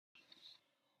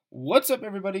What's up,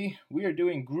 everybody? We are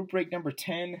doing group break number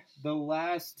 10, the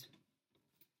last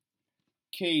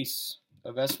case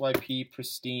of SYP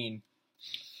Pristine.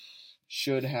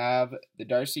 Should have the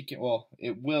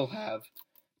it will have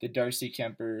the Darcy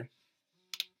Kemper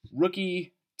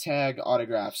rookie tag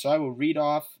autograph. So I will read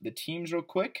off the teams real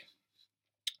quick.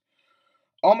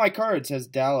 All My Cards has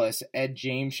Dallas, Ed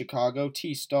James, Chicago,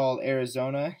 T. Stahl,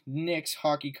 Arizona, Knicks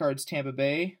Hockey Cards, Tampa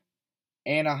Bay,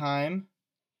 Anaheim,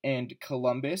 and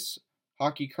Columbus.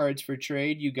 Hockey Cards for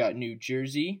Trade, you got New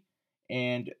Jersey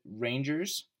and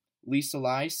Rangers. Lisa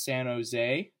Lai, San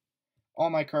Jose. All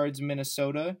My Cards,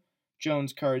 Minnesota.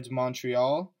 Jones Cards,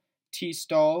 Montreal. T.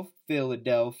 Stahl,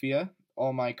 Philadelphia.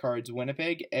 All My Cards,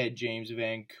 Winnipeg. Ed James,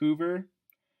 Vancouver.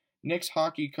 Knicks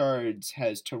Hockey Cards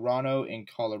has Toronto and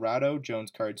Colorado.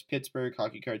 Jones Cards, Pittsburgh.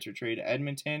 Hockey Cards for Trade,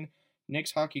 Edmonton.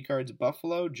 Knicks Hockey Cards,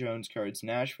 Buffalo. Jones Cards,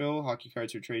 Nashville. Hockey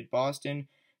Cards for Trade, Boston.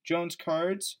 Jones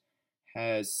Cards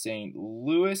has St.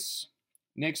 Louis.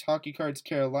 Knicks Hockey Cards,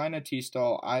 Carolina.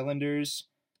 T-Stahl, Islanders.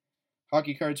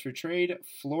 Hockey Cards for Trade,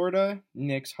 Florida.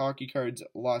 Knicks Hockey Cards,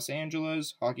 Los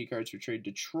Angeles. Hockey Cards for Trade,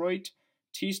 Detroit.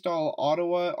 T-Stahl,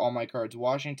 Ottawa. All My Cards,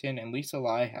 Washington. And Lisa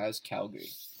Lai has Calgary.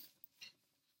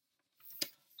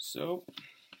 So,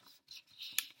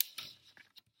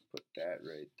 put that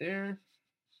right there.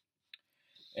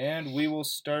 And we will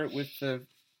start with the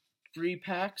free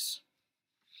packs.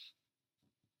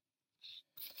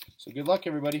 So good luck,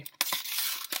 everybody.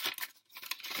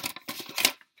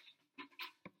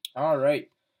 All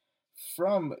right.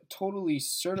 From Totally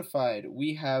Certified,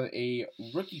 we have a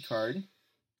rookie card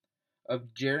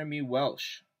of Jeremy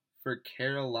Welsh for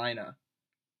Carolina,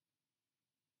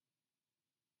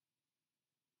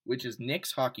 which is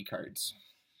Knicks Hockey Cards.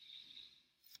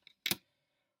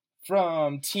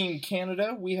 From Team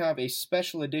Canada, we have a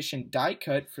special edition die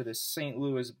cut for the St.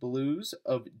 Louis Blues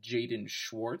of Jaden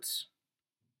Schwartz.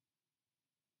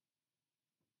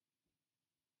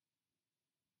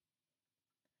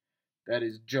 That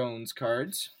is Jones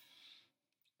Cards.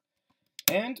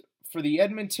 And for the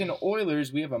Edmonton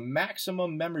Oilers, we have a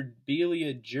maximum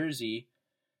memorabilia jersey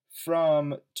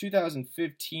from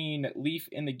 2015 Leaf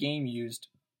in the Game used,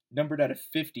 numbered out of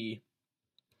 50,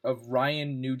 of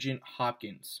Ryan Nugent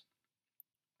Hopkins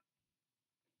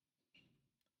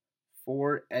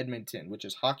for Edmonton, which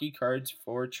is Hockey Cards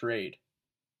for Trade.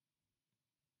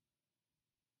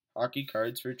 Hockey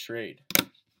Cards for Trade.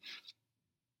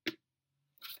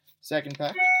 Second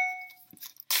pack.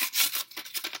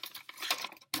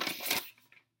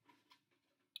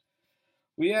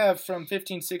 We have from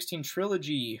 15-16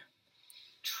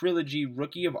 Trilogy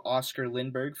rookie of Oscar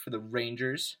Lindberg for the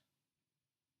Rangers.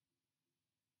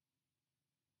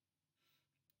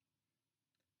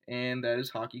 And that is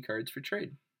Hockey Cards for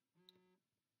Trade.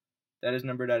 That is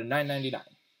numbered out of 999.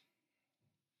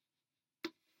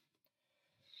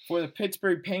 For the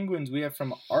Pittsburgh Penguins, we have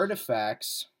from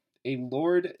Artifacts a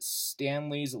Lord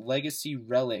Stanley's Legacy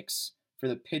Relics for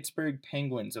the Pittsburgh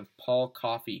Penguins of Paul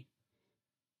Coffey.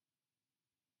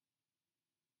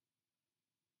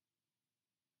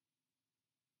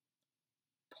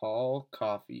 Paul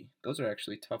Coffey. Those are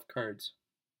actually tough cards.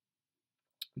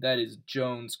 That is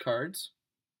Jones Cards.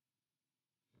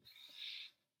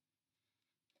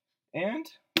 And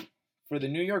for the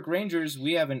New York Rangers,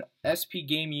 we have an SP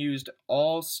Game Used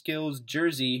All Skills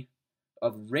jersey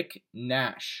of Rick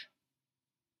Nash.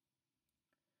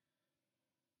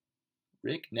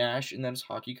 Rick Nash, and that's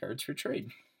Hockey Cards for Trade.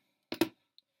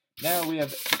 Now we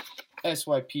have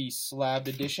SYP Slab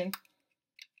Edition.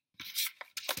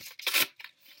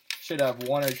 Should have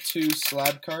one or two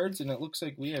slab cards, and it looks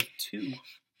like we have two.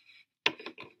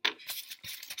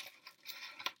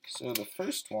 So the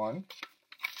first one,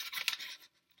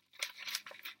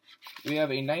 we have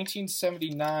a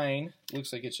 1979,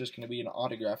 looks like it's just going to be an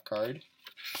autograph card.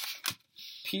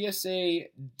 PSA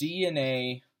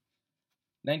DNA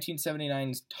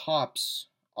 1979's Topps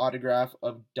autograph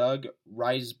of Doug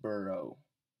Riseborough.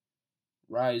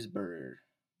 Riseborough.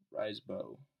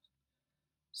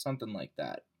 Something like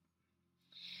that.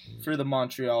 For the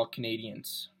Montreal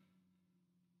Canadiens.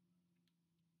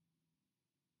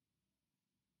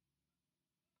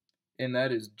 And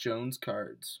that is Jones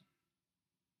Cards.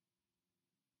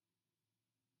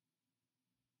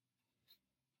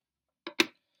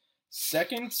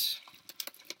 Second,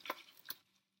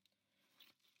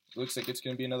 looks like it's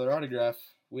going to be another autograph.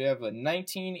 We have a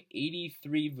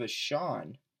 1983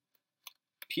 Vachon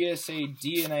PSA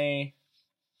DNA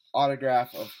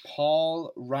autograph of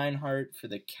Paul Reinhart for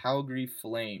the Calgary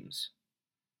Flames.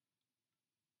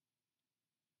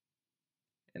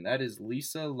 And that is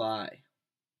Lisa Lai.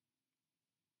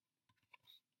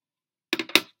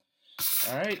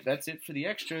 Alright, that's it for the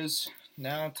extras.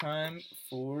 Now time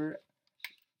for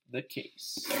the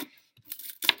case.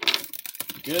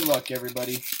 Good luck,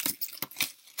 everybody.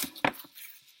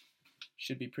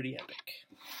 Should be pretty epic.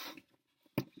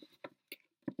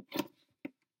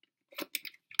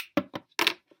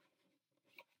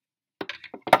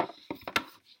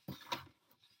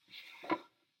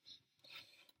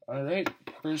 Alright,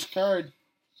 first card.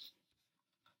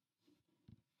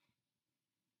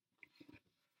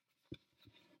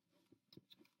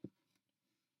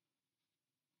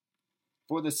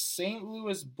 For the St.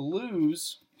 Louis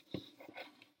Blues,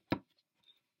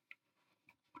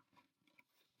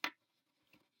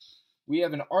 we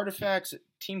have an Artifacts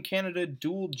Team Canada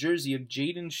dual jersey of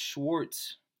Jaden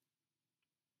Schwartz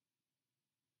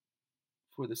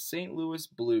for the St. Louis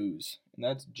Blues, and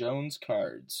that's Jones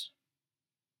cards.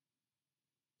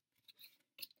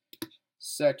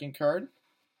 Second card.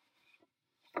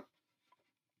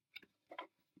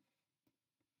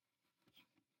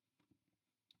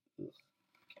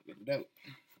 Can't get it out.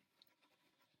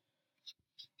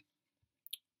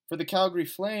 For the Calgary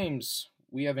Flames,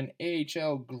 we have an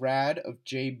AHL grad of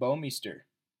Jay Bouwmeester,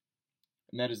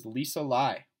 and that is Lisa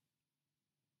Lai.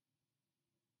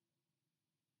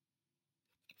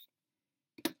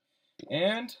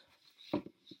 And,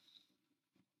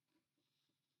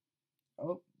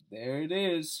 oh, there it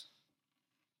is.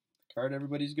 The card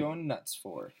everybody's going nuts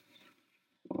for.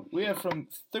 We have from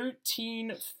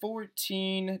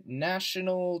 13-14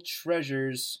 National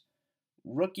Treasures,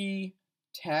 rookie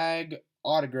tag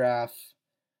autograph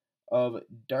of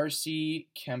Darcy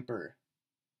Kemper,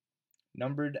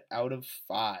 numbered out of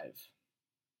 5.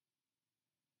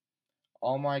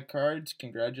 All my cards,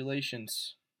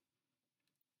 congratulations.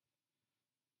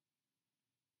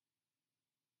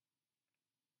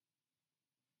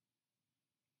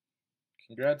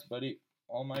 Congrats, buddy.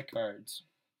 All my cards.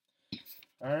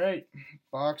 Alright,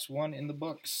 box 1 in the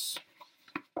books.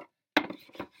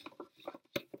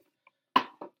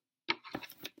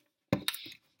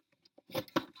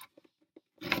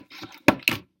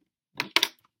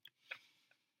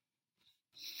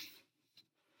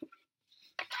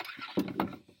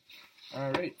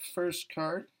 Alright, first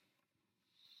card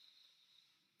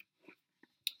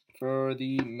for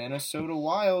the Minnesota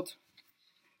Wild.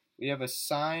 We have a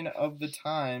Sign of the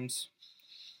Times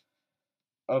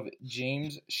of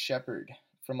James Shepard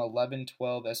from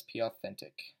 11/12 SP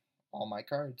Authentic. All my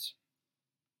cards.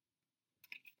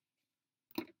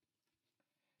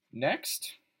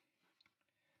 Next,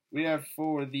 we have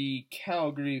for the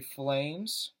Calgary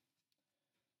Flames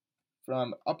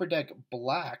from Upper Deck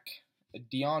Black, a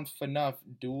Dion Phaneuf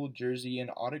dual jersey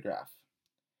and autograph.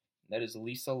 That is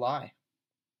Lisa Lai.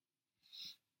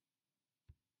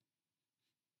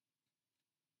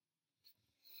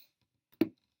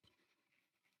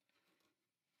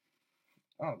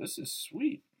 Oh, this is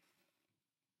sweet.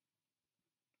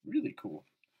 Really cool.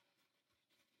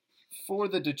 For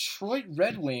the Detroit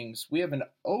Red Wings, we have an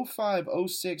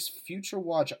 05-06 Future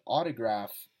Watch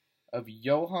autograph of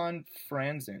Johan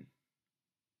Franzen.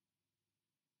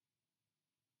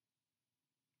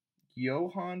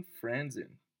 Johan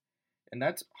Franzen. And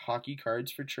that's Hockey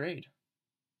Cards for Trade.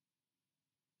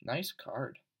 Nice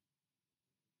card.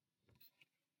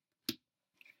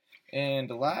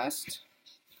 And last,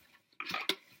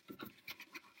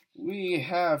 we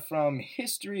have from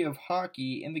History of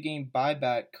Hockey in the Game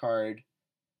buyback card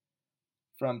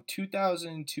from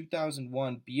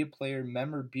 2000-2001 Be a Player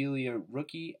memorabilia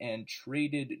rookie and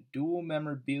traded dual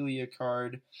memorabilia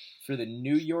card for the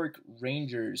New York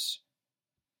Rangers,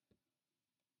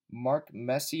 Mark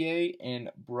Messier and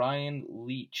Brian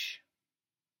Leach.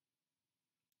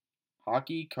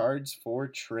 Hockey Cards for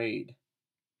Trade.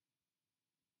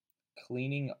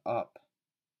 Cleaning up.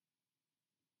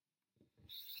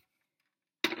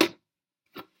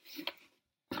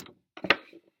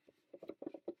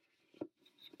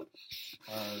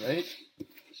 Alright,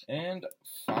 and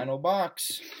final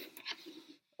box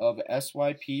of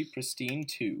SYP Pristine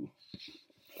 2.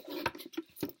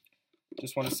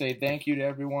 Just want to say thank you to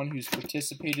everyone who's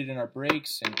participated in our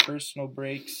breaks and personal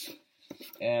breaks,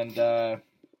 and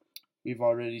we've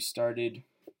already started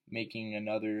making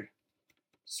another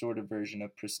sort of version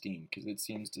of Pristine because it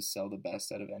seems to sell the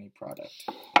best out of any product.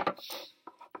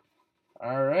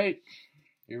 Alright,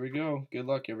 here we go. Good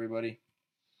luck, everybody.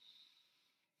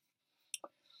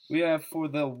 We have for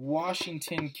the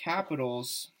Washington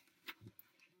Capitals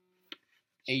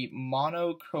a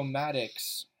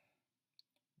monochromatics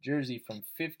jersey from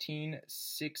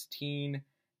 15-16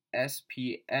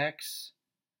 SPX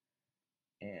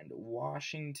and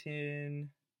Washington.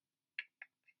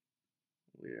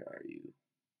 Where are you?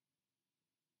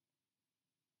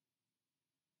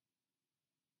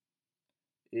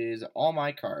 is all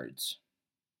my cards.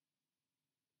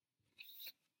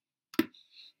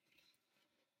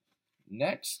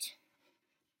 Next,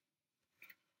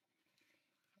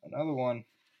 another one.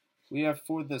 We have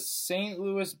for the St.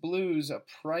 Louis Blues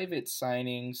private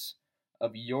signings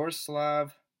of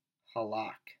Yaroslav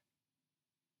Halak.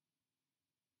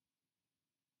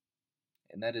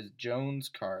 And that is Jones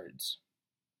cards.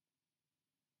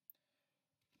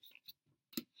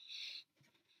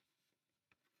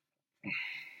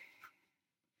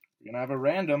 We're going to have a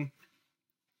random.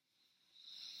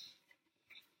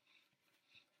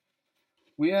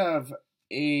 We have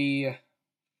a,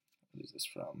 what is this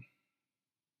from?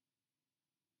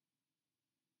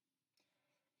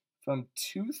 From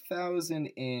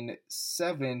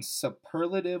 2007,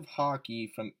 Superlative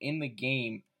Hockey from In the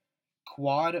Game,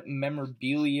 quad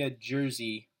memorabilia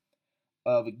jersey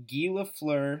of Guy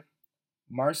Lafleur,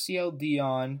 Marcel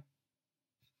Dion,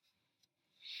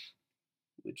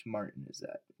 which Martin is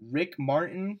that? Rick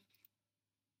Martin,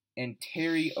 and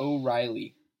Terry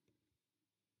O'Reilly.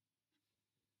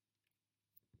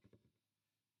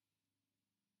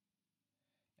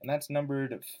 And that's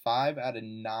numbered 5 out of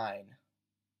 9.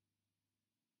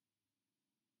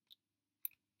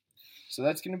 So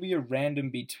that's going to be a random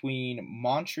between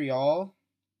Montreal,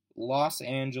 Los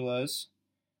Angeles.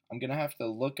 I'm going to have to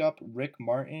look up Rick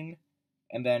Martin,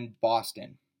 and then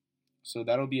Boston. So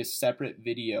that'll be a separate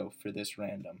video for this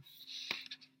random.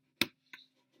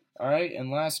 Alright, and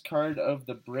last card of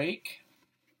the break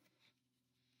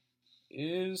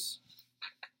is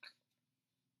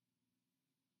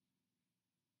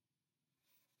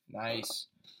nice.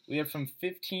 We have from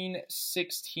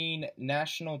 15-16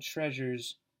 National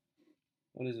Treasures.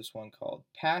 What is this one called?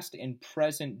 Past and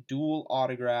Present Dual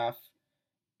Autograph,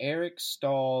 Eric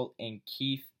Stahl and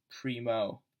Keith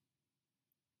Primo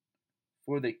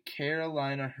for the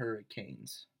Carolina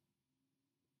Hurricanes,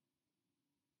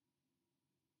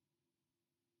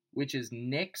 which is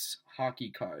Nick's hockey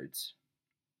cards.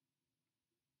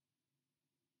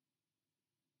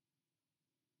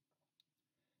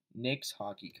 Nick's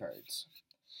hockey cards.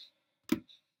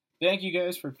 Thank you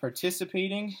guys for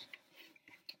participating,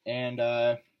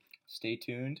 and stay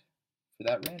tuned for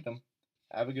that random.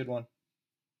 Have a good one.